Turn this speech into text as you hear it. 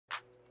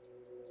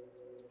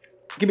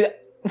Give me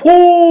that.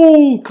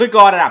 Woo! Click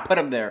all that I put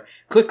him there.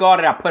 Click all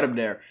that I put him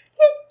there.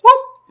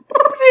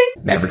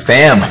 Maverick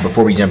fam,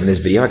 before we jump in this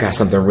video, I got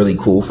something really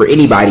cool for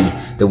anybody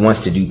that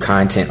wants to do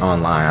content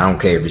online. I don't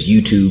care if it's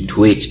YouTube,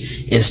 Twitch,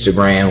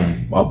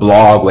 Instagram, a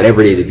blog,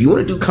 whatever it is. If you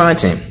want to do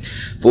content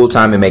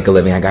full-time and make a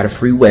living, I got a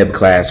free web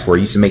class for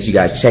you, so make sure you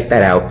guys check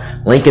that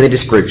out. Link in the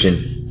description.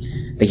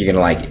 I think you're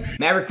gonna like it.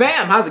 Maverick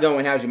fam, how's it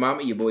going? How's your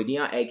mama? Your boy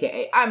Dion,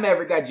 aka I'm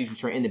Maverick. Got Juice and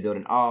Trent in the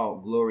building. All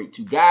glory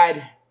to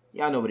God.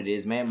 Y'all know what it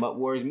is, man. MUT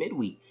Wars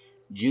midweek.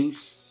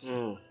 Juice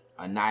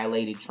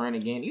annihilated Trent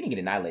again. You didn't get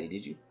annihilated,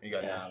 did you? You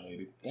got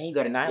annihilated. Dang, you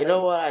got annihilated. You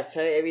know what I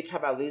say every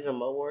time I lose in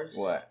MUT Wars?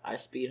 What? I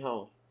speed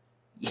home.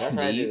 Yeah, That's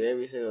what I do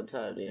every single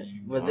time, yeah.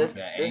 But this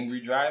angry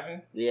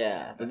driving?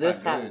 Yeah. But That's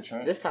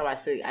this time I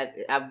say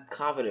I'm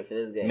confident for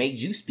this game. Make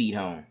you speed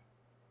home.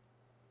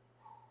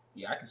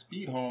 Yeah, I can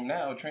speed home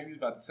now. Trent, you was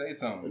about to say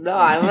something. No,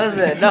 I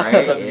wasn't. No.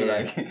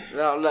 Right? Yeah.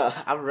 No,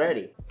 I'm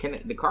ready.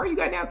 Can the car you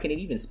got now, can it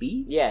even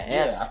speed? Yeah, it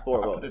has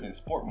sport mode. I put it in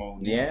sport mode.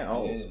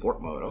 Yeah, sport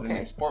mode. Okay. It's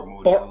in sport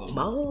mode. Sport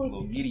mode? A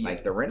little giddy.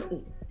 Like the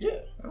rental? Yeah.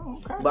 Oh,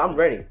 okay. But I'm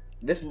ready.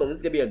 This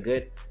is gonna be a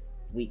good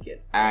weekend.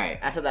 Alright.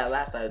 I said that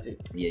last time too.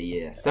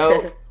 Yeah.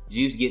 So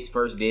Juice gets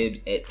first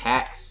dibs at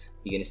PAX.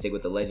 You gonna stick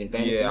with the Legend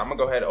Fantasy? Yeah, I'm gonna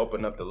go ahead and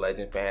open up the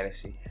Legend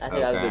Fantasy. I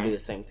think I was gonna do the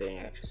same thing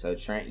actually. So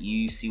Trent,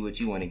 you see what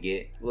you want to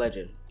get.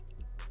 Legend.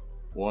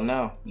 Well,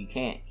 no, you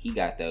can't. He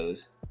got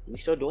those. We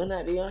still doing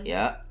that, Dion?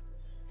 Yep.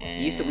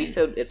 And We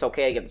said it's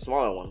okay to get the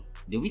smaller one.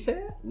 did we say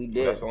that? We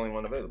did. That's the only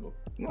one available.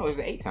 No, it's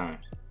 8 times.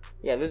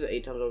 Yeah, there's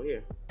 8 times over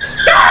here.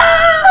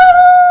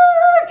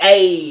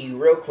 Hey,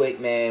 real quick,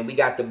 man. We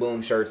got the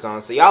Boom shirts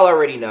on. So y'all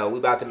already know we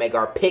about to make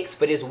our picks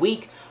for this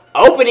week.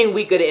 Opening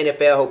week of the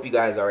NFL. Hope you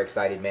guys are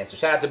excited, man. So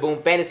shout out to Boom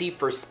Fantasy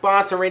for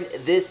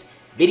sponsoring this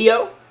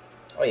video.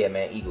 Oh, yeah,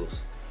 man.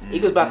 Eagles.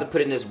 Eagles about to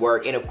put in this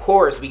work. And, of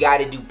course, we got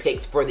to do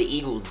picks for the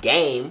Eagles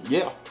game.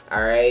 Yeah.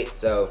 All right.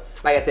 So,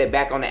 like I said,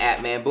 back on the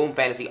app, man. Boom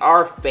Fantasy,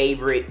 our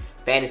favorite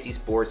fantasy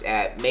sports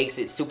app. Makes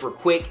it super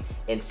quick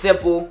and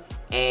simple.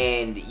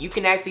 And you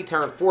can actually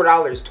turn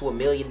 $4 to $1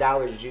 million,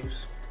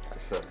 Juice.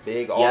 That's a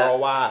big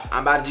ROI.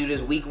 I'm about to do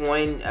this week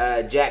 1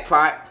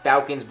 jackpot.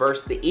 Falcons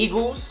versus the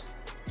Eagles.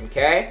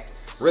 Okay?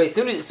 Really, as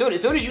soon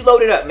as you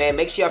load it up, man,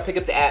 make sure y'all pick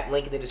up the app.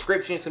 Link in the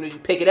description. As soon as you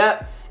pick it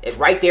up, it's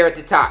right there at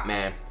the top,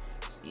 man.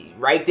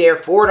 Right there,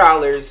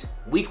 $4.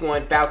 Week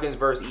 1, Falcons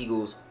versus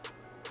Eagles.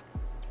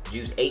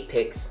 Juice 8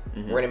 picks.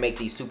 We're going to make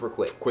these super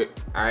quick.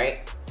 All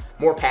right?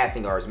 More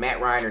passing yards.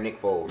 Matt Ryan or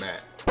Nick Foles?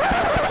 Matt.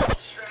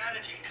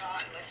 Strategy,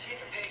 Cotton. Let's see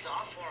if it pays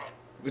off for him.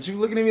 What you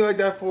looking at me like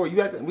that for? We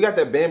got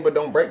that bend but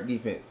don't break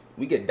defense.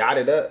 We get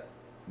dotted up,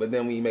 but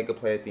then we make a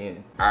play at the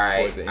end. All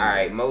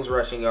right. Most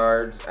rushing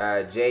yards.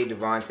 Jay,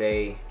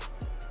 Devontae.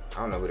 I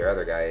don't know who the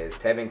other guy is.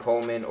 Tevin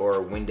Coleman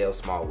or Wendell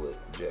Smallwood?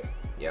 Jay.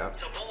 Yeah.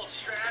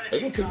 Are you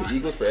gonna pick the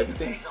Eagles for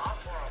everything?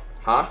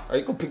 Huh? Are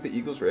you gonna pick the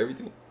Eagles for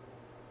everything?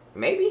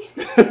 Maybe.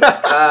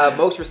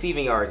 Most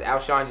receiving yards.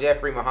 Alshon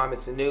Jeffrey, Mohamed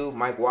Sanu,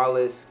 Mike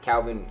Wallace,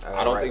 Calvin.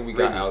 I don't think we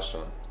got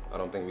Alshon. I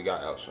don't think we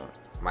got Alshon.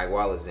 Mike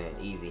Wallace then.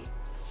 Easy.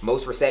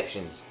 Most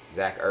receptions.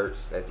 Zach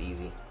Ertz. That's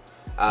easy.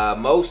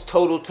 Most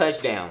total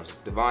touchdowns.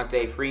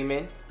 Devontae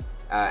Freeman,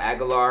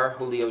 Aguilar,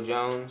 Julio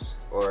Jones,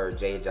 or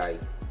Jay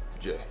Ajayi.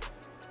 Jay.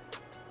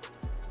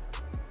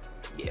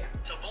 Yeah.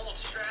 It's a bold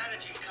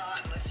strategy,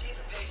 Cotton. Let's see if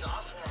it pays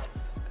off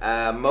for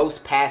him.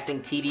 Most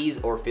passing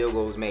TDs or field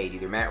goals made.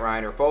 Either Matt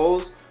Ryan or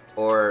Foles,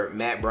 or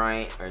Matt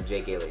Bryant or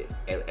Jake Elliott.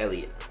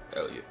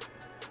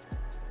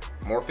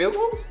 More field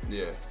goals?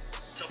 Yeah.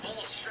 It's a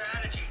bold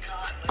strategy,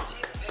 Cotton. Let's see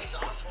if it pays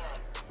off for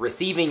him.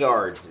 Receiving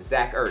yards.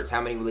 Zach Ertz.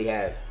 How many will he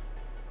have?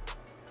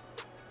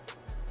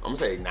 I'm gonna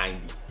say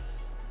 90.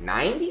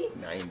 90?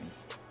 90.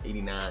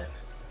 89.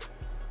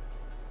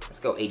 Let's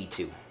go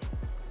 82.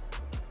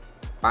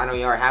 Final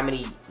yard. How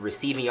many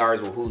receiving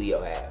yards will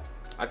Julio have?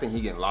 I think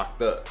he getting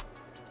locked up.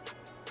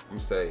 I'm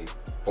gonna say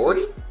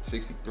 40?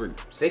 63.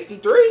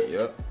 63?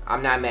 Yep.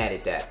 I'm not mad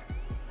at that.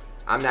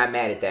 I'm not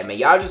mad at that, man.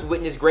 Y'all just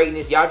witness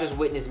greatness. Y'all just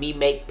witness me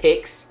make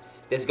picks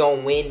that's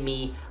gonna win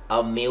me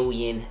 $1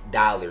 million.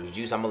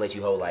 Juice, I'm gonna let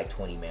you hold like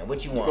 20, man.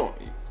 What you want?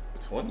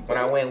 20. When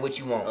I win, what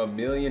you want? $1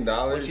 million.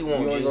 What you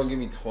want, You only Juice? gonna give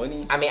me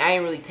 20? I mean, I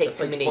ain't really take That's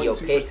too like many of your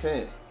picks.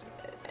 0.2%.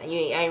 I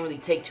ain't really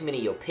take too many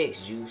of your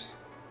picks, Juice.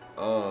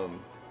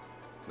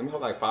 Let me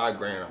hold like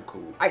 $5 I'm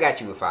cool. I got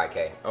you with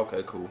 5K.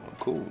 Okay, cool. I'm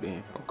cool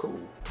then. I'm cool.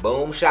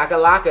 Boom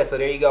shakalaka. So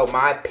there you go.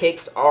 My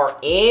picks are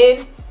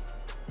in.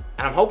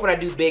 And I'm hoping I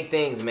do big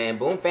things, man.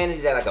 Boom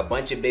Fantasy's had like a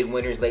bunch of big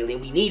winners lately.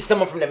 We need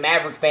someone from the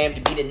Maverick fam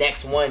to be the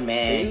next one,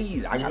 man.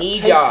 Please, we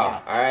need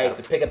y'all. All right,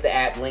 so pick up the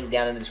app, link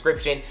down in the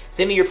description.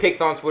 Send me your picks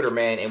on Twitter,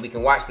 man, and we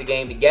can watch the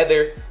game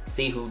together,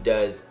 see who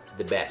does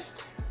the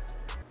best.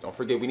 Don't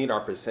forget, we need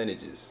our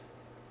percentages.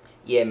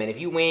 Yeah, man, if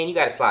you win, you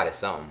got to slide us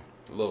something.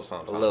 A little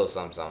something. A little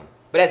something.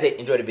 But that's it.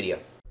 Enjoy the video.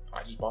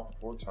 I just bought the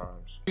 4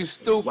 times. You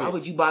stupid. Why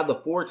would you buy the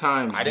 4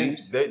 times, I didn't.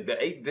 Juice? The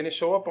 8 didn't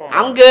show up on mine.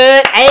 I'm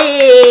good.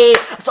 Hey,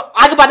 so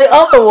I can buy the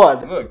other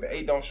one. Look, the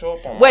 8 don't show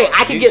up on Wait, mine.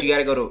 I can Juice, get. you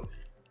gotta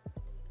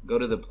go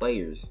to the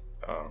players.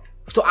 Oh.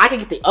 So I can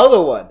get the other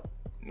one.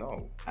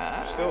 No.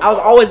 I was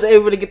always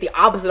able to get the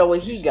opposite of what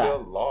he got.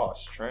 Still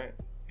lost, Trent.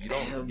 You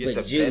don't get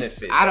But the Juice,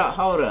 benefit. I don't.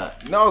 Hold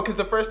up. No, because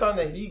the first time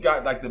that he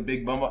got like the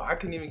big bumble, I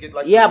couldn't even get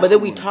like. Yeah, the but then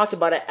we ones. talked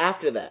about it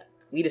after that.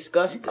 We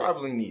discussed You it.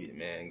 probably need it,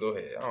 man. Go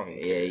ahead. I don't even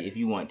Yeah, care. if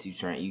you want to,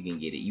 Trent, you can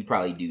get it. You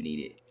probably do need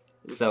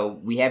it. So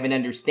we have an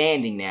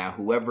understanding now.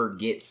 Whoever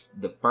gets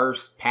the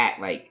first pack,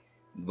 like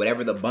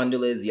whatever the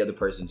bundle is, the other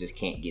person just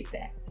can't get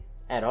that.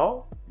 At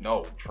all?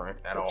 No, Trent,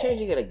 at I'm all.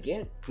 changing it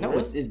again. No,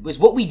 Really? it's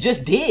what we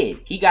just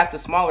did. He got the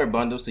smaller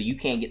bundle, so you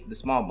can't get the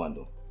small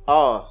bundle.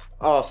 Oh,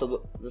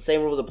 so the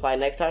same rules apply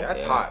next time?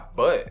 That's Yeah. hot,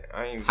 but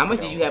I ain't. How much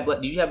did you have?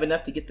 Did you have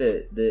enough to get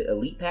the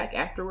elite pack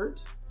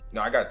afterwards?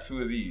 No, I got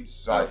 2 of these,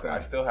 so Okay. I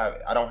still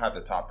have. I don't have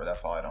the topper.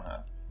 That's all I don't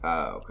have.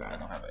 Oh, okay. I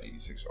don't have an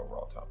 86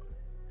 overall topper,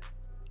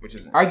 which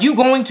is Are you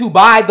going to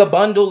buy the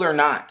bundle or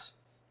not?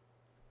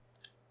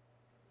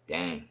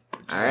 Dang. All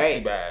too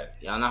right. bad.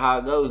 Y'all know how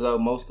it goes though.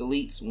 Most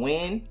elites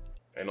win.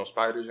 Ain't no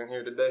spiders in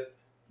here today.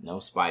 No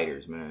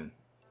spiders, man.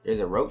 There's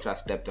a roach I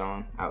stepped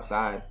on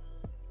outside.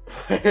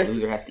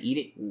 Loser has to eat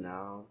it.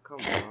 No, come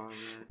on, man.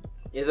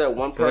 Is there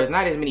one So there's person?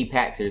 not as many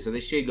packs here, so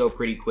this should go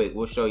pretty quick.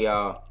 We'll show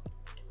y'all,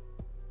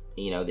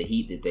 you know, the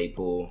heat that they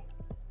pull.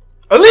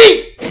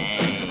 Elite.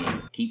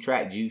 Dang. Keep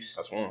track, Juice.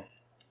 That's one.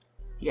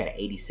 You got an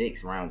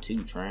 86 round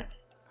 2, Trent.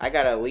 I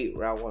got an elite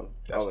round 1.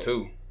 That's Oh,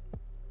 2.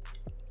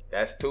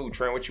 That's 2.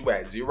 Trent, what you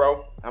at?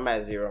 0? I'm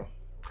at 0.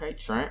 Okay,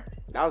 Trent.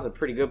 That was a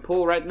pretty good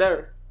pull right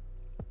there.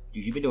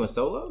 Dude, you been doing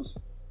solos?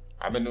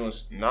 I've been doing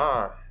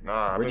nah.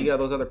 Where'd you get all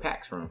those other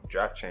packs from?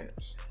 Draft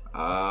champs?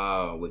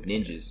 Oh, with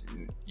ninjas.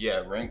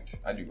 Yeah, ranked.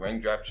 I do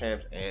ranked draft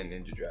champs and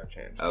ninja draft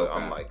champs. So Okay.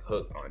 I'm like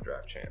hooked on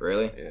draft champs.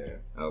 Really? Yeah.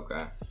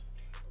 Okay.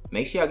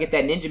 Make sure y'all get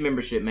that ninja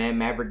membership, man.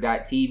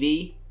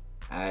 Maverick.tv.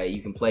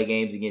 You can play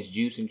games against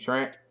Juice and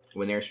Trent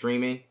when they're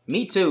streaming.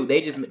 Me too.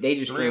 They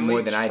just stream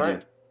more than I do.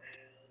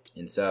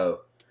 And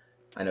so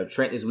I know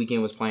Trent this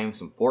weekend was playing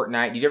some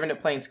Fortnite. Did you ever end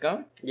up playing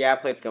Scum? Yeah, I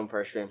played Scum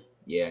first stream.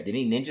 Yeah. Did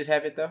any ninjas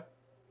have it though?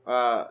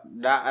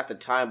 Not at the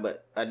time,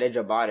 but a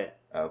ninja bought it.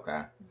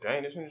 Okay.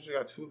 Dang, this one just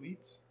got 2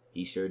 elites.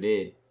 He sure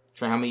did.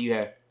 Trent, how many you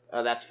have?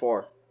 That's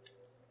 4.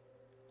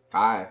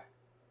 5.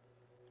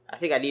 I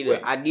think I need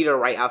Wait. a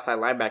right outside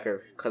linebacker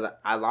because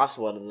I lost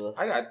one of them.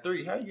 I got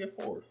 3. How you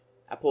get 4?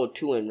 I pulled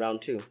 2 in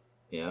round 2.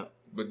 Yeah.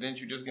 But didn't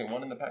you just get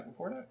 1 in the pack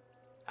before that?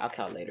 I'll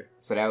count later.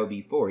 So that would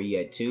be 4. He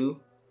had 2.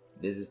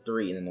 This is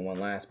 3, and then the one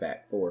last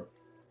pack, 4.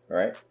 All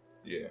right.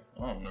 Yeah.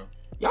 I don't know.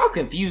 Y'all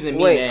confusing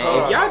me, Wait, man. hold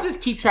If on. y'all just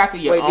keep track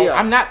of your Wait, own, Dion.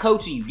 I'm not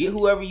coaching you. Get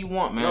whoever you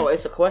want, man. No,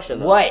 it's a question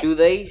though. What? Do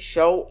they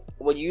show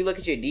when you look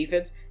at your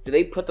defense? Do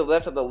they put the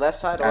left on the left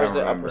side, I or don't is it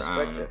a remember. I don't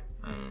perspective?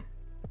 know. I don't know.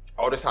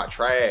 Oh, this hot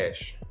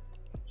trash.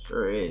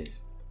 Sure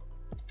is.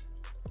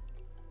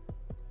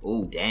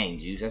 Oh, dang,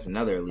 Juice. That's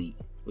another elite.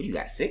 What do you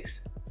got,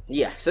 6?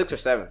 Yeah, 6 or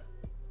 7.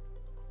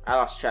 I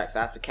lost track, so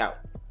I have to count.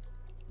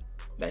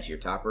 That's your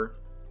topper?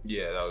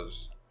 Yeah, that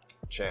was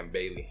Champ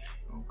Bailey.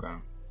 Okay.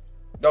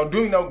 Don't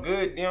do me no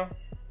good, Dion.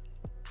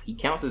 He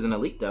counts as an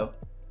elite, though.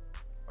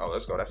 Oh,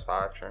 let's go. That's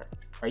 5, Trent.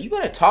 Are you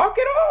going to talk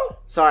at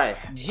all? Sorry,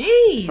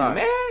 Jeez, Sorry.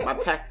 man. my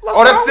packs.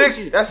 Oh, that's wrong with 6.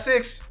 you? That's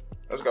 6.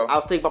 Let's go. I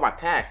was thinking about my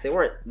packs.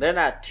 They're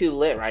not too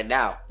lit right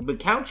now. But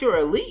count your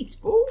elites,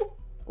 fool.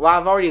 Well,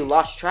 I've already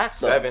lost track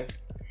though. 7.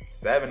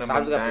 7 of So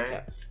I'm them just gonna have to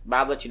dangs. count. But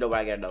I'll let you know when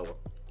I get another one.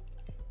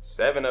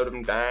 7 of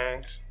them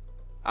dangs.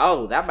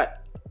 Oh, that might.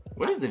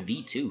 What is the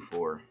V2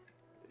 for?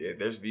 Yeah,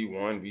 there's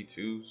V1,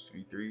 V2s,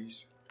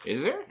 V3s.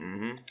 Is there?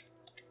 Mm-hmm.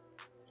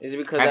 Is it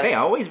because Have they that's,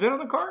 always been on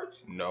the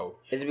cards? No.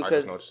 Is it I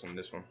because just noticed in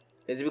this one.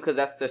 is it because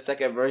that's the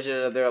second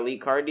version of their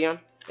elite card, Dion?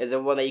 Is there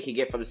one that you could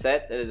get from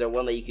sets, and is there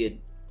one that you could?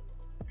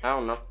 I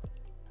don't know.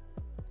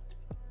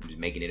 I'm just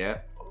making it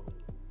up.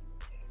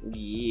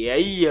 Yeah,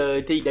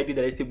 take that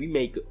I said we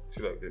make it.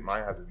 See, look,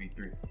 mine has a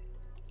V3.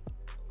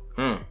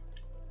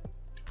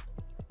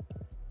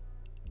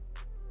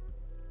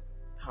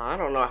 I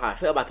don't know how I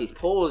feel about these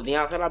pulls,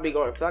 Dion. I feel like I'd be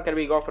going. I feel like I'd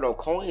be going for no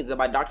coins, and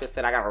my doctor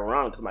said I gotta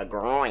run because my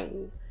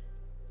groin.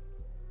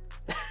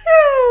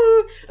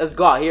 Let's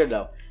go out here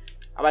though.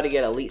 I'm about to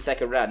get elite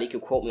second round. You can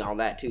quote me on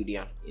that too,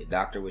 Dion. Your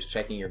doctor was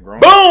checking your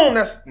groin. Boom!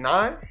 That's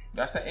 9.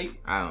 That's an 8.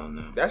 I don't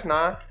know. That's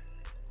 9.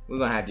 We're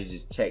going to have to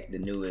just check the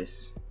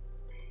newest.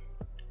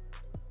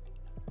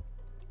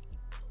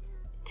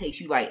 It takes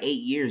you like 8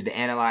 years to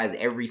analyze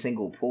every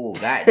single pull.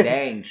 God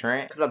dang,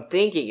 Trent. Because I'm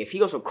thinking if he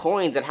goes for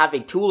coins and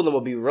having 2 of them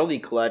will be really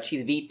clutch.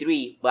 He's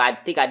V3, but I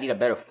think I need a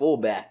better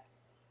fullback.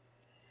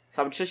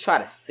 So I'm just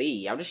trying to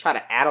see. I'm just trying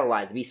to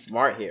analyze, be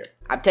smart here.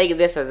 I'm taking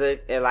this as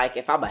like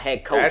if I'm a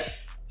head coach.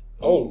 That's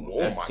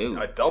that's my, 2.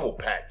 a double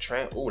pack,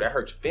 Trent. Oh, that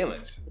hurts your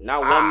feelings.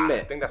 Not 1 I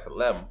minute. think that's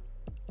 11.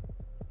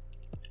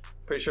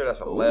 Pretty sure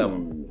that's 11.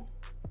 Ooh.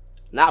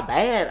 Not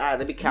bad. All right,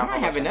 let me You count. might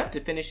how have much I enough to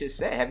finish his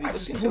set. Have you I looked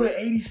just into put it?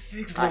 an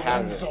 86 I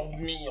have it. Lorenzo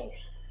meal.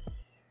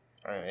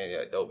 I ain't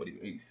that dope, but he's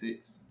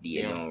 86.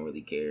 Yeah, Damn. no one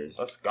really cares.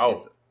 Let's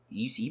go.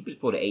 You see, you just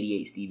pulled an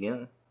 88 Steve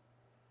Young.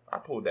 I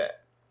pulled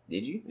that.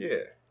 Did you? Yeah.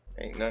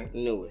 Ain't nothing.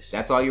 Newest.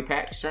 That's all your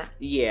packs, Trent?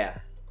 Yeah.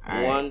 All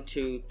right. 1,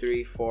 2,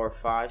 3, 4,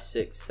 5,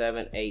 6,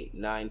 7, 8,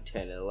 9,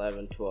 10,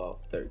 11,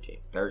 12, 13.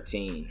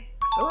 13.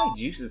 feel like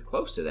Juice is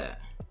close to that.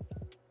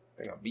 I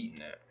think I'm beating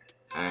that.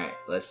 All right,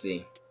 let's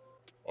see.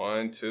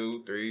 1,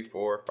 2, 3,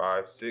 4,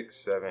 5, 6,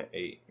 7,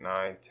 8,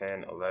 9,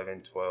 10,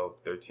 11, 12,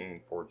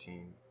 13,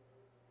 14,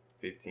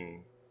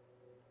 15.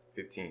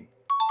 15.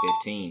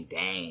 15.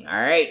 Dang. All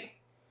right.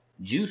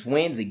 Juice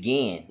wins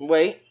again.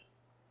 Wait.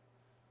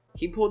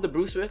 He pulled the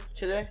Bruce Smith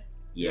today?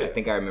 Yeah, I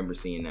think I remember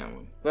seeing that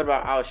one. What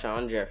about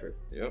Alshon Jeffrey?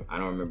 Yep. I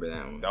don't remember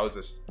that one. That was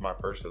just my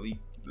first elite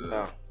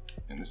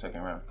in the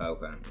second round.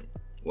 Okay.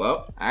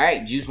 Well, all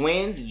right. Juice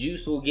wins.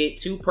 Juice will get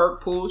 2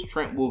 perk pulls.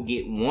 Trent will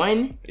get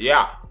 1.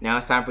 Yeah. Now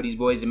it's time for these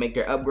boys to make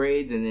their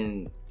upgrades and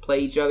then play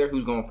each other.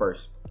 Who's going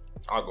first?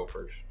 I'll go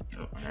first.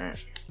 Oh, all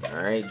right.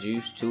 All right,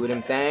 Juice. 2 of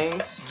them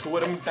things. 2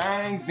 of them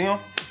things, damn.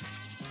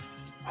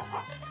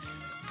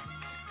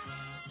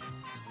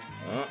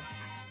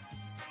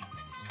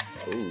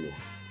 Ooh.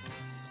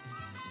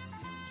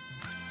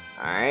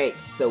 All right,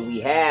 so we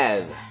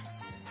have,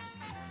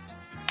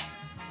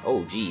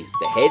 oh geez,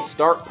 the Head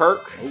Start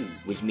perk,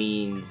 which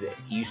means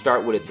you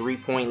start with a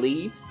 3-point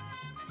lead,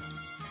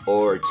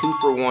 or 2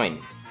 for 1.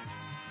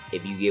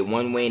 If you get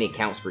 1 win, it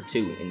counts for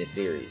 2 in the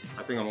series.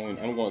 I think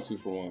I'm going 2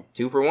 for 1.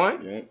 2 for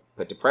 1? Yeah.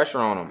 Put the pressure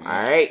on them.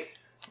 All right,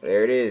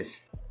 there it is.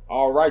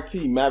 All right,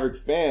 Maverick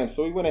fam.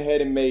 So we went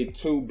ahead and made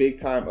 2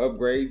 big-time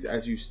upgrades.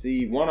 As you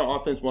see, 1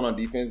 on offense, 1 on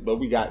defense. But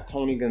we got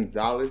Tony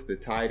Gonzalez, the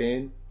tight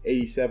end,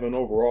 87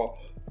 overall.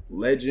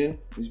 Legend.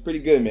 He's pretty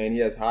good, man. He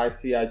has high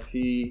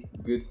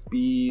CIT, good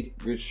speed,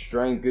 good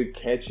strength, good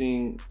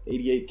catching,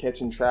 88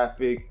 catching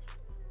traffic.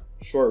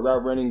 Short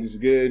route running is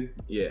good.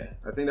 Yeah,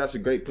 I think that's a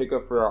great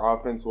pickup for our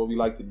offense, what we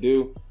like to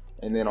do.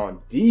 And then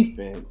on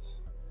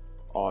defense,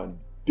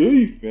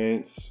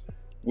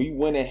 we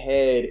went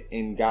ahead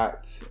and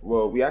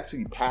we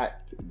actually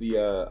packed the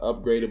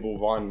upgradable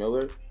Von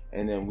Miller,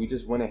 and then we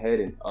just went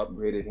ahead and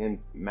upgraded him,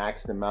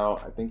 maxed him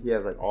out. I think he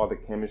has like all the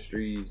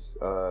chemistries.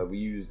 We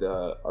used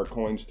our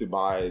coins to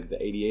buy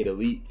the 88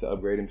 Elite to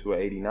upgrade him to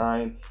an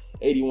 89.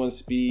 81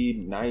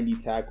 speed, 90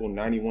 tackle,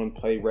 91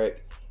 play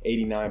rec,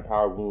 89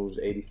 power moves,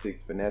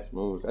 86 finesse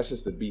moves. That's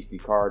just a beastie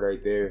card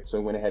right there. So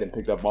we went ahead and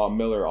picked up Von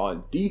Miller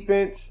on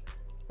defense.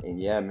 And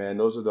yeah, man,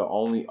 those are the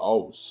only,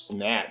 oh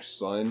snap,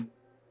 son.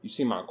 You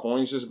see my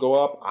coins just go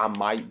up? I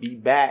might be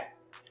back.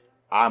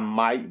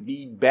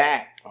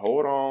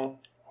 Hold on.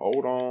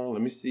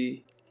 Let me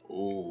see.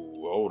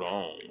 Ooh, hold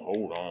on.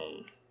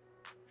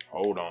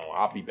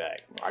 I'll be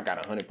back. I got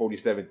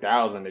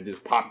 147,000 that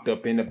just popped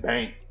up in the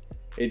bank.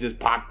 It just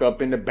popped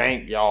up in the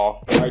bank,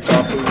 y'all. All right,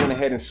 y'all, so we went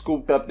ahead and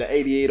scooped up the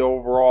 88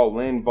 overall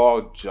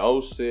Linval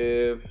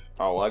Joseph.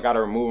 Oh, well, I got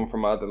to remove him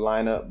from my other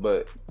lineup.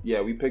 But,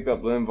 yeah, we picked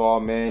up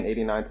Linval, man.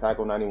 89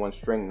 tackle, 91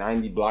 strength,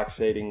 90 block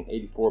shading,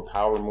 84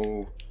 power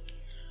move.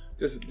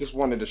 Just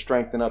wanted to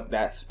strengthen up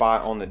that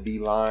spot on the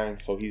D-line.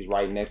 So he's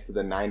right next to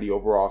the 90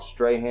 overall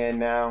Strahan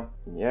now.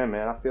 Yeah,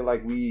 man, I feel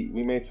like we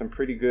made some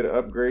pretty good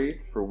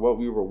upgrades for what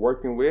we were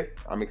working with.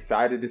 I'm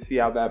excited to see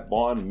how that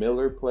Von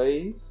Miller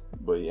plays.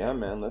 But yeah,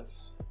 man,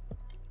 let's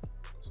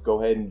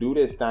go ahead and do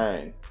this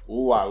thing.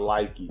 Ooh, I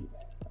like it.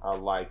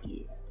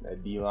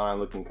 That D-line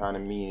looking kind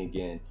of mean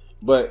again.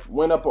 But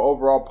went up an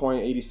overall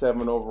point,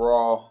 87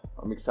 overall.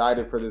 I'm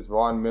excited for this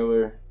Von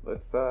Miller.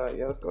 Let's go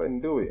ahead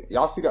and do it.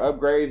 Y'all see the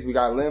upgrades. We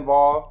got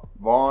Linval,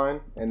 Vaughn,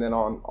 and then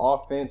on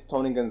offense,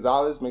 Tony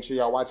Gonzalez. Make sure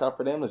y'all watch out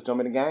for them. Let's jump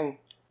in the game.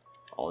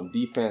 On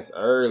defense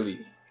early.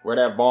 Where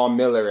that Von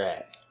Miller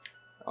at?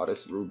 Oh,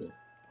 that's Ruben.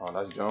 Oh,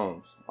 that's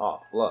Jones. Oh,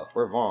 Fluff.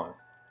 Where Vaughn?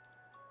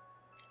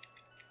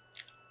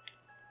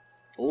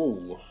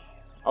 Ooh.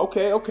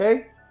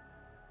 Okay.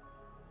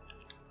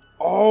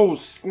 Oh,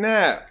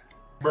 snap.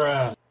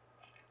 Bruh.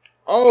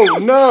 Oh,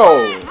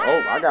 no.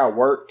 Oh, I got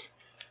worked.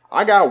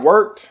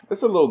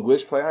 It's a little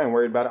glitch play. I ain't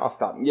worried about it. I'll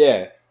stop.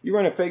 Yeah. You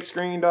running fake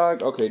screen,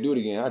 dog? Okay, do it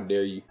again. I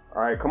dare you.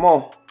 All right, come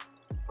on.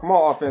 Come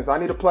on, offense. I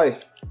need to play.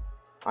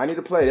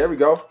 There we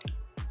go.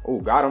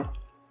 Oh, got him.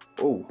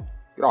 Oh,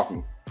 get off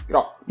me. Get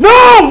off. No,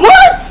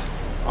 what?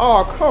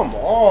 Oh, come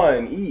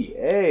on,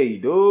 EA,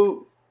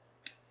 dude.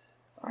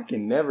 I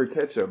can never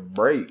catch a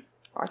break.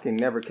 I can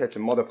never catch a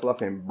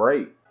motherfluffing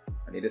break.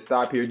 I need to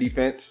stop here,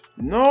 defense.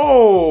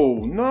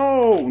 No.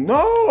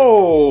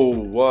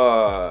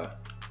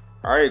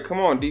 All right, come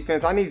on,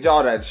 defense. I need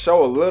y'all to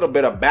show a little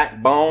bit of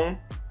backbone.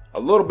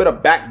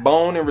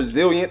 And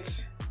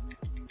resilience.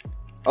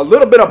 A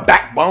little bit of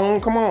backbone.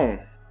 Come on.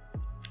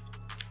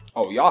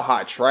 Oh, y'all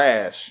hot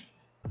trash.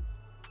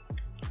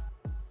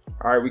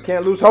 All right, we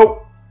can't lose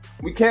hope.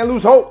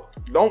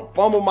 Don't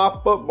fumble my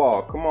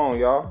football. Come on,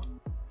 y'all.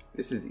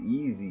 This is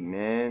easy,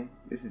 man.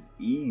 This is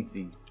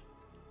easy.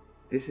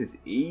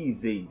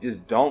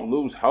 Just don't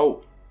lose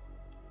hope.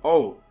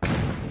 Oh,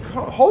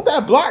 hold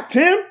that block,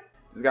 Tim.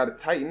 Just got to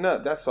tighten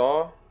up. That's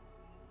all.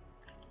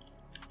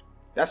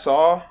 Just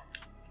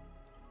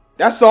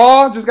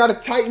got to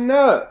tighten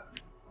up.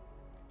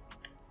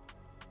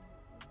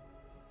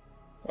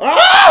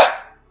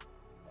 Ah!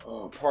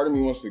 Oh, part of me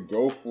wants to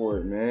go for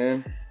it,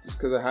 man. Just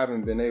because I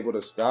haven't been able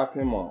to stop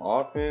him on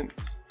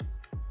offense.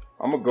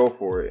 I'm going to go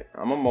for it.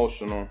 I'm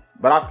emotional.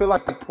 But I feel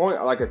like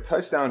a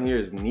touchdown here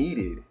is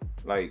needed.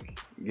 Like,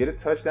 get a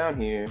touchdown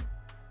here.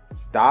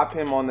 stop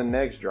him on the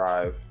next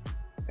drive,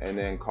 and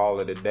then call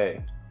it a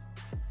day.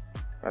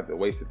 I have to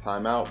waste a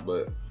timeout,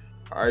 but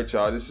all right,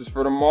 y'all. This is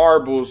for the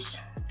marbles.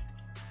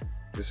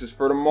 This is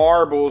for the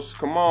marbles.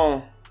 Come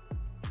on.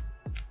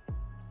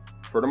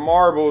 For the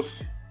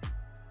marbles.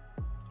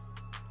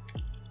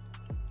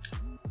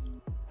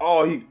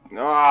 Oh,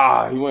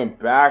 he went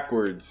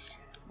backwards.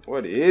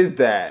 What is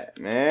that,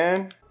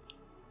 man?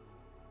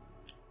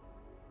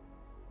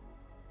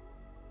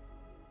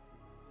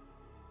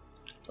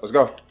 Let's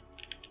go.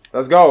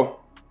 Let's go.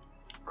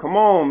 Come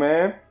on,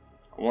 man.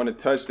 I want a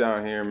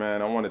touchdown here,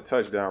 man. I want a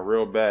touchdown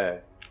real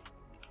bad.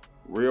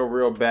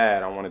 Real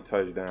bad. I want a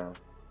touchdown.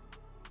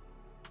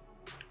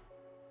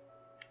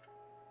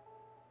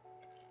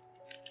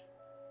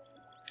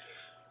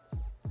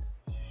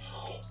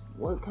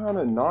 What kind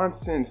of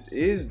nonsense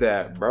is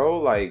that, bro?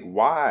 Like,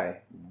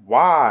 why?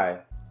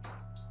 Why?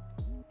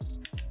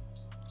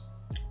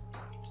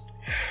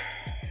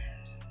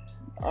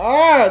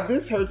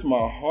 This hurts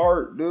my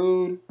heart,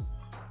 dude.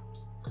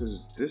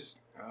 Cause this,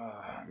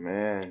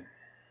 man.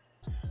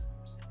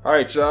 All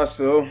right, y'all.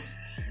 So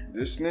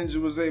this ninja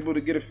was able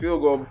to get a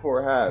field goal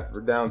before half.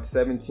 We're down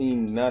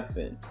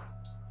 17-0.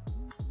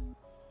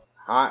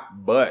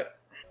 Hot butt.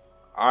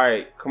 All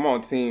right, come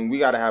on, team. We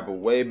gotta have a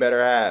way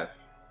better half.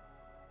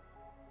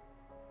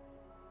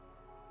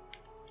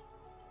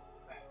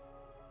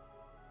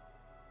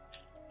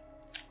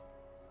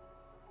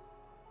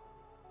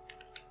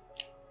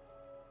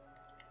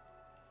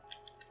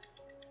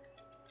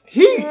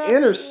 He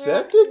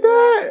intercepted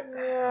that?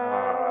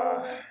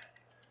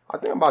 I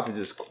think I'm about to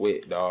just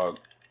quit, dog.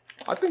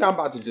 I think I'm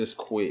about to just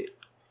quit.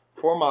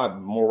 Before my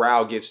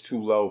morale gets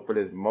too low for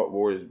this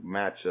Warriors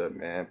matchup,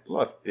 man.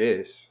 Fluff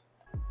this.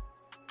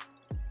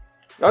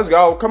 Let's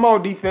go. Come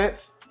on,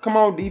 defense. Come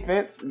on,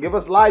 defense. Give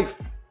us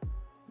life.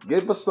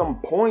 Give us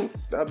some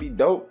points. That'd be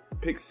dope.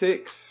 Pick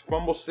 6.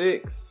 Fumble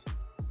 6.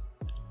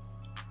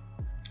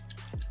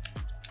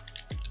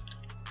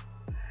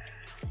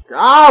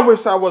 I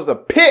wish I was a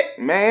pick,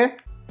 man.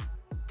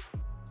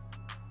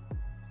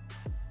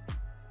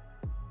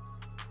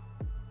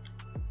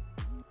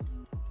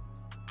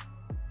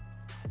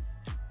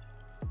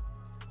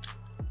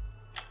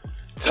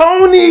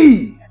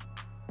 Tony!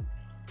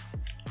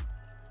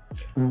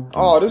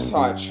 Oh, this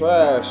hot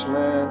trash,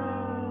 man.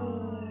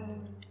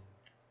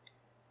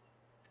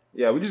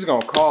 Yeah, we just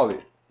gonna call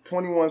it.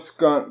 21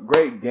 skunk,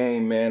 great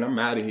game, man. I'm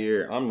out of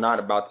here. I'm not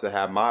about to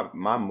have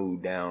my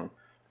mood down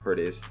for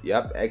this.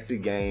 Yep,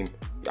 exit game.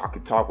 Y'all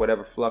can talk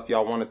whatever fluff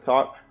y'all want to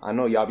talk. I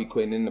know y'all be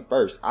quitting in the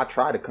first. I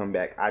tried to come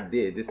back. I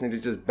did. This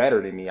nigga's just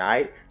better than me, all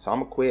right? So I'm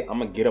going to quit. I'm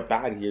going to get up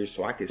out of here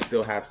so I can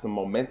still have some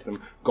momentum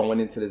going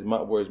into this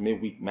MUT Warriors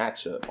midweek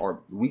matchup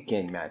or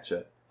weekend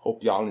matchup.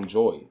 Hope y'all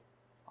enjoy.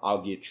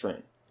 I'll get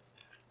Trent.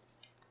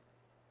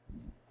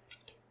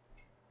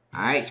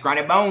 All right,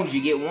 Scrawny Bones,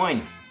 you get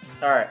one.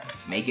 All right.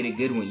 Make it a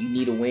good one. You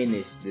need to win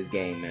this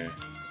game, man.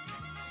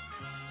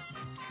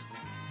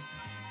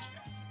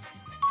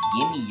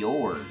 Give me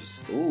yours.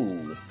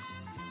 Ooh.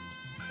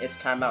 It's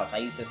timeouts. I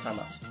use his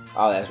timeouts.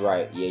 Oh, that's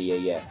right.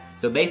 Yeah.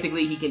 So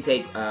basically, he can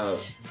take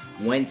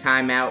one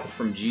timeout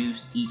from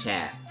Juice each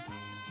half.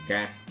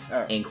 Okay?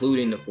 Right.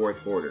 Including the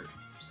fourth quarter.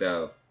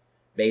 So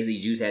basically,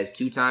 Juice has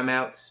 2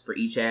 timeouts for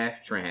each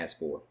half. Trent has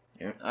 4.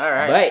 Yeah. All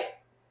right. But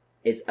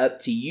it's up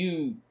to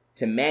you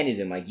to manage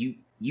them. Like,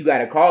 you got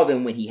to call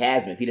them when he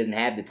has them. If he doesn't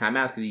have the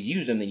timeouts because he's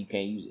used them, then you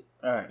can't use it.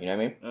 All right. You know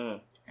what I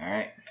mean?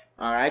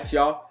 All right,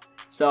 y'all.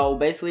 So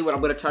basically what I'm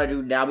going to try to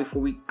do now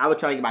I would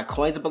try to get my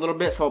coins up a little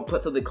bit. So I'll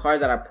put some of the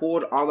cards that I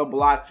pulled on the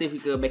block, see if we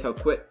can make a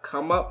quick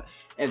come up.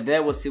 And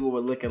then we'll see what we're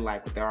looking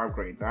like with our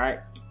upgrades, alright?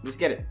 Let's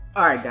get it.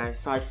 Alright guys,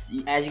 so as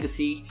you can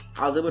see,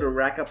 I was able to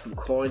rack up some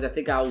coins. I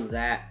think I was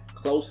at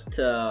close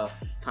to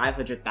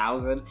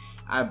 500,000.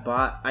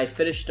 I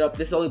finished up,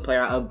 this is the only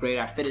player I upgraded.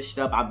 I finished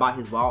up, I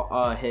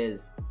bought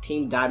his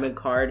Team Diamond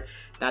card.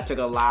 That took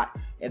a lot.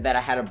 And then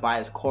I had to buy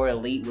his Core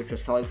Elite, which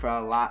was selling for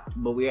a lot.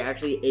 But we were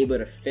actually able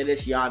to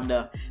finish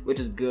Yonda, which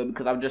is good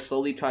because I'm just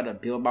slowly trying to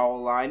build my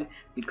own line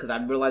because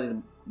I'm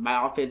realizing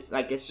my offense,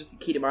 like, it's just the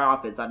key to my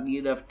offense. I need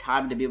enough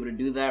time to be able to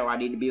do that, or I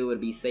need to be able to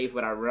be safe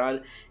when I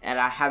run. And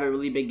I haven't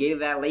really been getting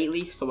that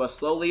lately, so I'm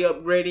slowly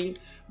upgrading.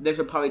 Then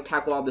we'll probably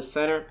tackle on the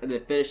center and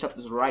then finish up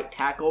this right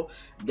tackle.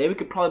 Then we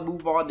could probably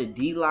move on to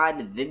D-line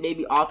and then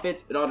maybe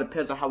offense. It all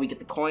depends on how we get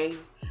the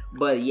coins.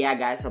 But yeah,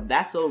 guys, so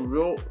that's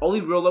the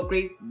only real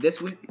upgrade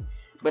this week.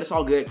 But it's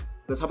all good.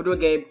 Let's hop into a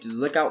game. Just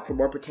look out for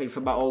more protection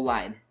from my old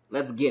line.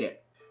 Let's get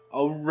it.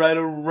 Alright.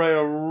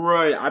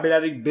 I've been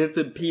adding bits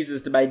and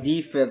pieces to my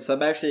defense.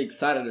 I'm actually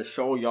excited to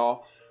show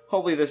y'all.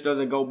 Hopefully this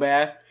doesn't go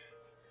bad.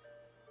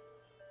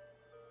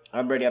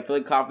 I'm ready. I'm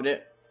feeling confident.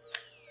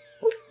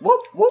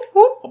 Whoop.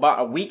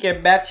 About a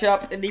weekend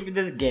matchup and even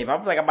this game. I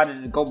feel like I'm about to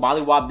just go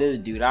mollywop this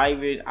dude.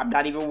 I'm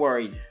not even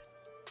worried.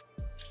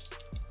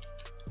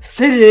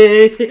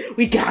 City!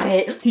 We got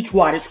it! He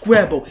tried to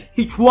scramble.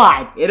 He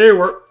tried. It ain't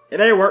work.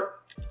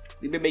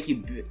 We've been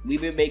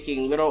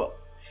making little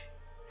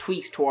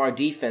tweaks to our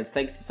defense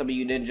thanks to some of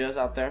you ninjas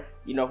out there.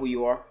 You know who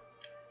you are.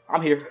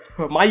 I'm here.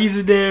 My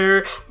user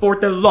there.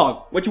 4th and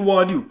long. What you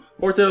want to do?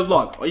 4th and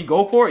long. Oh, you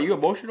go for it? You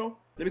emotional?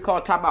 Let me call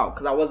a timeout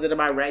because I wasn't in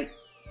my right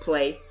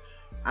play.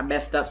 I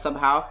messed up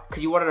somehow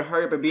because you wanted to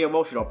hurry up and be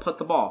emotional. Put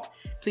the ball.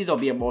 Please don't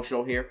be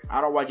emotional here.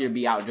 I don't want you to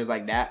be out just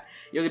like that.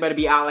 You only better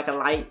be out like a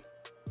light.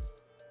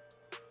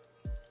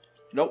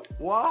 Nope.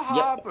 What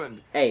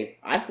happened? Hey,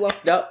 I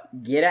fluffed up.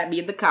 Get at me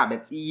in the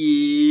comments.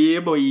 Yeah,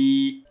 boy.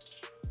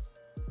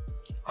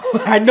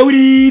 I know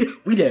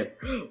it. We there.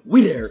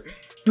 We there.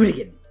 Do it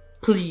again.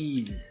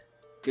 Please.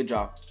 Good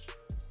job.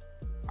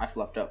 I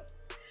fluffed up.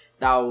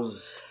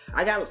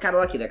 I got kind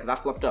of lucky there because I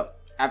fluffed up.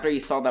 After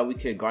he saw that we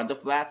could guard the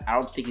flats, I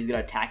don't think he's going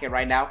to attack it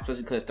right now,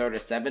 especially because it's 3rd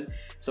and 7.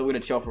 So we're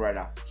going to chill for right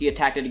now. He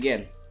attacked it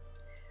again.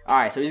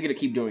 Alright, so he's going to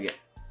keep doing it.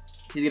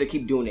 He's going to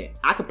keep doing it.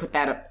 I could put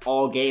that up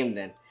all game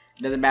then.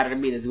 It doesn't matter to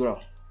me. Let's go.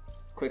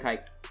 Quick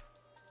hike.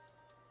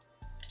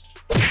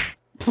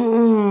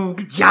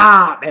 Good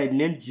job, man,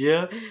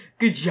 Ninja.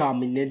 Good job,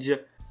 man,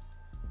 Ninja.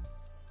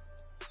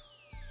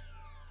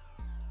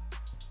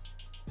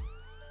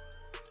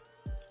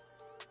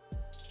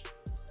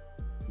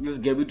 This is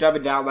good. We drop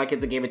it down like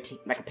it's a game of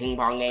like a ping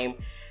pong game.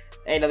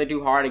 Ain't nothing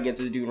too hard against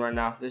this dude right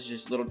now. This is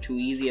just a little too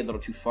easy, a little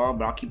too fun,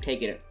 but I'll keep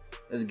taking it.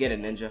 Let's get it,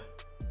 Ninja.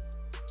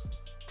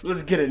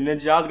 Let's get it,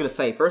 Ninja. I was gonna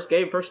say, first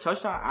game, first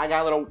touchdown. I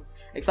got a little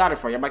excited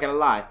for you. I'm not gonna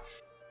lie.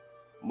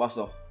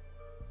 Muscle.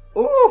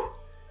 Ooh.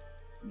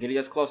 Getting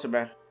us closer,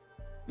 man.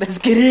 Let's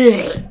get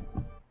it.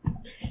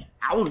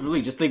 I was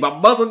really just thinking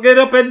about muscle get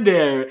up in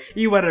there.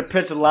 You wanted to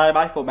pitch a line.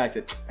 My fullback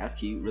said, that's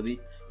cute,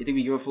 really. You think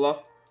we give a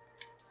fluff?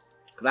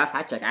 Cause last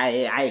I checked, I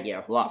ain't get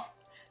a fluff.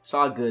 It's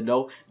all good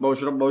though.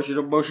 Motion.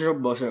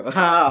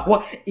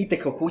 What? Eat the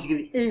cook.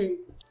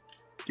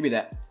 Give me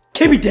that.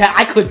 Give me that.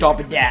 I clicked off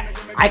of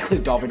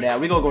that.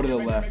 We gonna go to the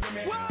left.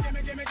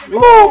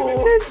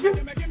 Whoa!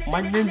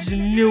 My ninja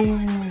no.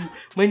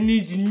 My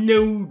ninja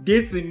no.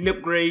 This is an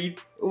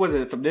upgrade. It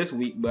wasn't from this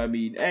week, but I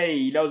mean,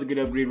 hey, that was a good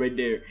upgrade right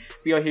there.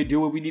 We out here do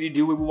what we need to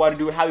do, what we want to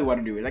do, it, how we want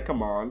to do it. Like,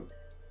 come on.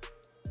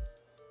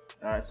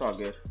 Alright, it's all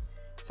good.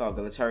 It's all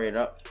good. Let's hurry it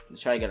up.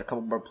 Let's try to get a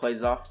couple more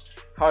plays off.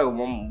 Probably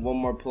one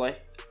more play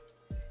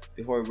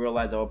before we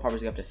realize that we're probably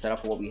going to have to set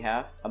up for what we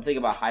have. I'm thinking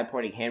about high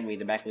pointing Henry in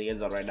the back of the end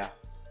zone right now.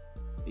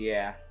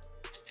 Yeah.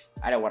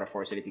 I don't want to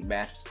force anything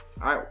bad.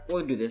 Alright,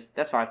 we'll do this.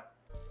 That's fine.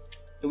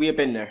 And we up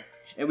in there.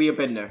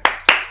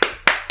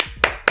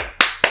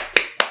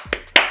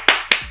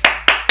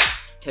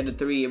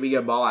 10-3, and we get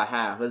a ball at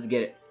half. Let's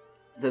get it.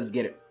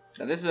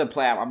 Now this is a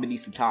play. I'm gonna need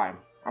some time.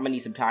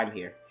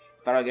 Here.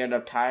 If I don't get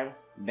enough time,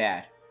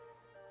 bad.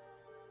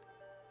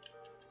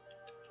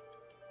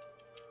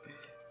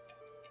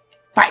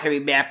 Fight for me,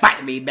 man.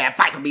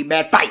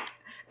 Fight.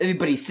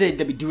 Everybody said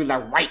they be doing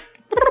that right.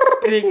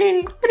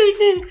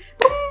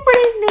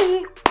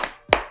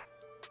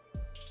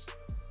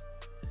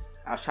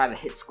 I was trying to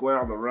hit square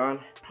on the run.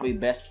 Probably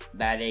best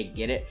that I didn't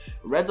get it.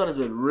 Red zone has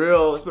been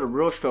real. It's been a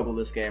real struggle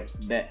this game.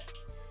 Bet.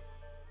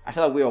 I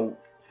feel like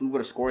if we would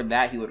have scored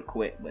that, he would have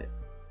quit. But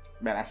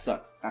man, that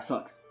sucks.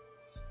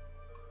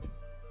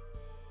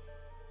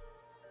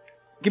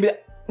 Give me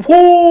that.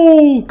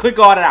 Whoa! Click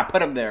on it. I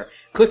put him there.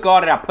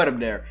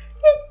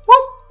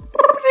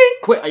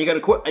 Quit. Are you gonna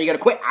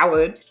quit? I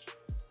would.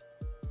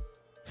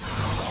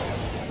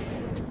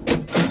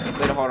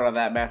 Better hold on to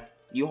that, man.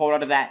 You hold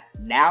on to that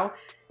now.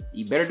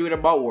 You better do it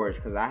in boat wars,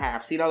 because I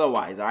have seen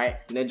otherwise, alright,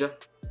 Ninja?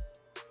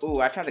 Ooh,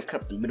 I tried to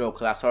cut up the middle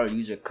because I saw a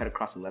user cut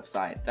across the left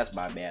side. That's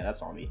my bad,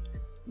 that's on me.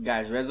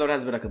 Guys, red zone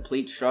has been a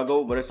complete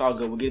struggle, but it's all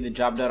good. We're getting the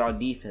job done on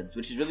defense,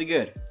 which is really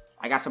good.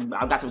 I got some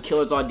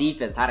killers on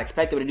defense. I'd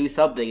expect them to do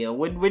something, and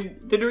when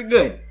they're doing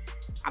good.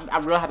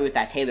 I'm real happy with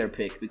that Taylor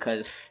pick,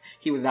 because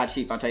he was not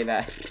cheap, I'll tell you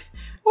that.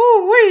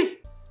 Ooh-wee!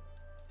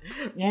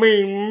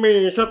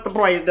 Me, shut the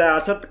place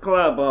down, shut the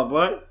club up,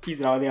 what?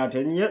 He's not on the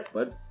outing yet,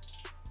 what?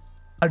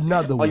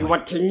 Another one. Oh, you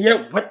want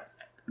Pinya? What?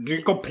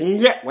 Drink a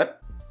Pinya?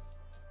 What?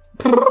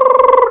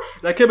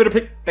 That could be the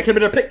pick.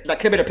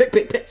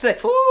 Pick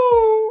 6. Woo!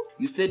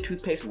 You said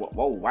toothpaste.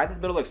 Whoa, why does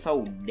this middle look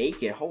so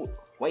naked?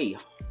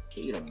 Wait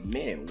a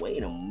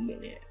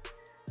minute.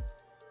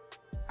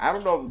 I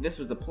don't know if this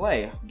was the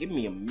play. Give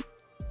me a minute.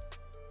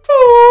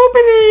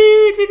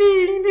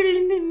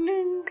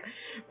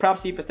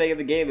 Props to you for staying in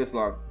the game this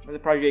long. I'm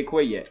surprised you ain't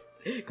quit yet.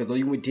 Because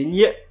you went in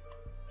yet?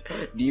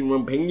 Do you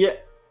want Ping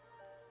yet?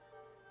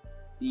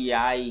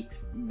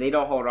 Yikes. They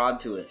don't hold on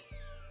to it.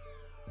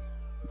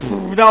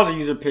 That was a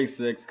user pick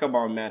 6. Come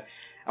on, man.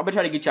 I'm going to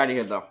try to get you out of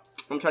here, though.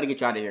 I'm going to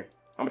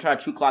try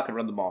to true clock and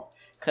run the ball.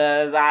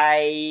 Because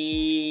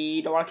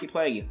I don't want to keep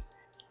playing you.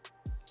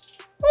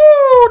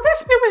 Ooh, that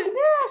spin was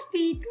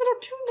nasty. A little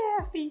too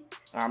nasty.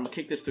 I'm going to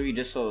kick this 3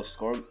 just so the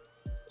score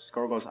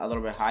goes a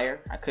little bit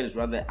higher. I could just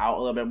run it out a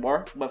little bit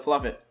more, but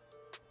fluff it.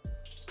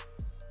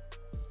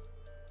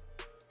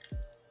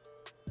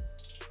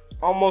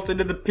 Almost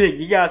into the pick.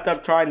 You gotta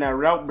stop trying that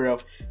route, bro.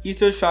 He's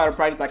still trying to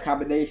practice that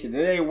combination.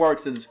 It ain't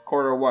worked since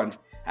quarter 1.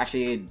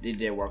 Actually, it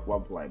did work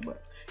one play,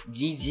 but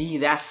GG,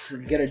 that's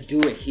gonna do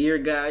it here,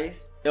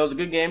 guys. It was a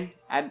good game.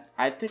 I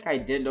think I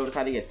did notice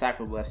I didn't get sacked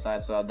from the left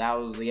side, so that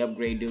was the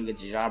upgrade doing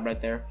its job right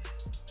there.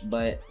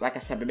 But like I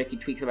said, I've been making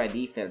tweaks in my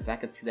defense. I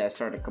can see that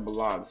starting to come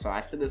along. So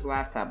I said this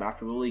last time, but I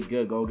feel really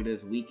good going into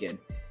this weekend.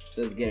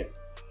 So let's get it.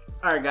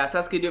 Alright guys, so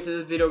that's gonna do it for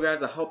this video,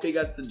 guys. I hope you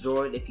got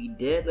enjoyed. If you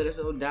did, let us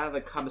know down in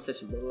the comment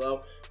section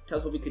below. Tell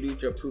us what we could do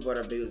to improve on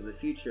our videos in the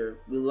future.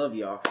 We love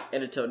y'all.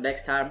 And until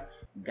next time,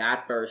 God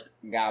first,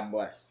 God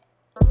bless.